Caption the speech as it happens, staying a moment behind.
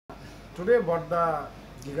Today I bought the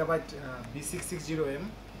Gigabyte B660m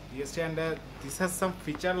USB, and this has some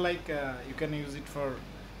feature like you can use it for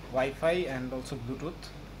Wi-Fi and also Bluetooth.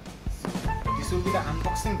 So this will be the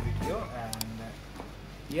unboxing video, and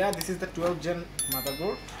yeah, this is the 12th Gen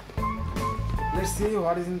motherboard. Let's see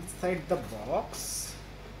what is inside the box.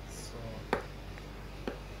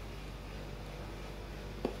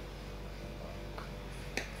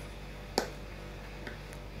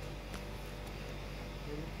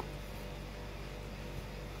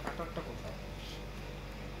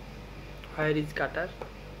 Where is cutter?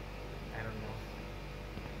 I don't know.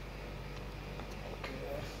 Okay,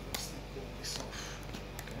 let's pull this off.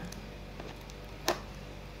 Okay.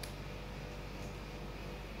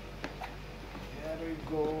 Here we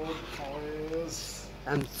go, toys.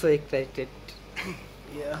 I'm so excited.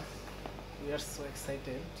 Yeah, we are so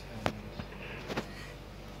excited. And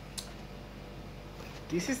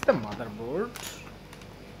this is the motherboard.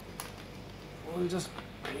 We'll just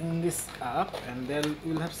bring this up, and then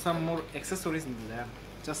we'll have some more accessories in there.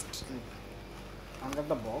 Just under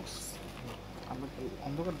the box.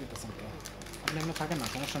 অন্ধকার দিতেছেন তো আপনি এমনি থাকেন না,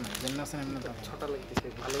 সমস্যা নেই, যেমনি আছেন এমনি থাকেন। ছোট লাগতেছে,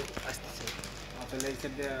 ভালো আসতেছে। তাহলে এই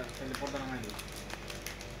সাইড দিয়ে তাহলে পর্দা নামাই দিই।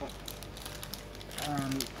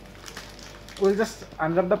 We'll just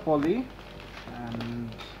unwrap the poly, and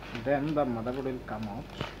then the motherboard will come out.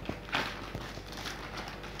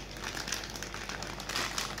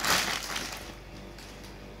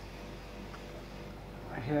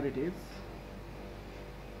 Here it is.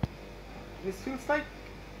 This feels like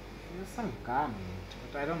there's some gum in it,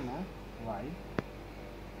 but I don't know why.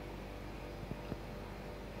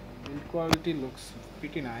 Build quality looks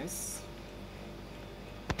pretty nice,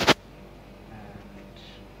 and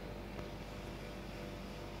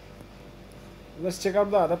let's check out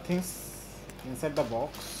the other things inside the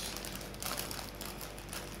box.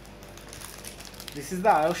 This is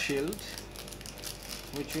the IO shield,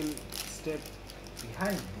 which will step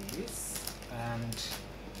behind this, and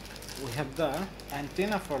we have the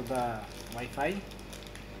antenna for the Wi-Fi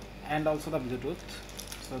and also the Bluetooth.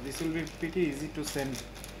 So this will be pretty easy to send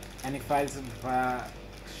any files via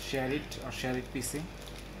share it PC.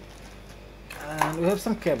 And we have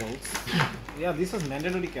some cables. Yeah, this was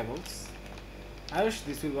mandatory cables. I wish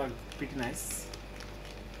this will work pretty nice.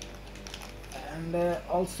 And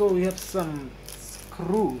also we have some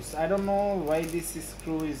screws. I don't know why this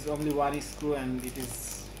screw is only one screw and it is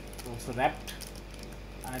also wrapped.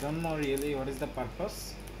 I don't know really what is the purpose.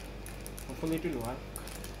 Hopefully it will work.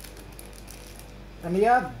 And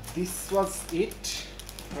yeah, this was it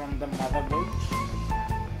from the motherboard.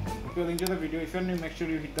 If you enjoyed the video, if you are new, make sure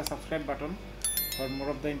you hit the subscribe button for more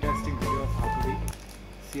of the interesting video of how to be.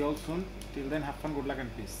 See you all soon. Till then, have fun, good luck,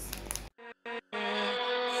 and peace.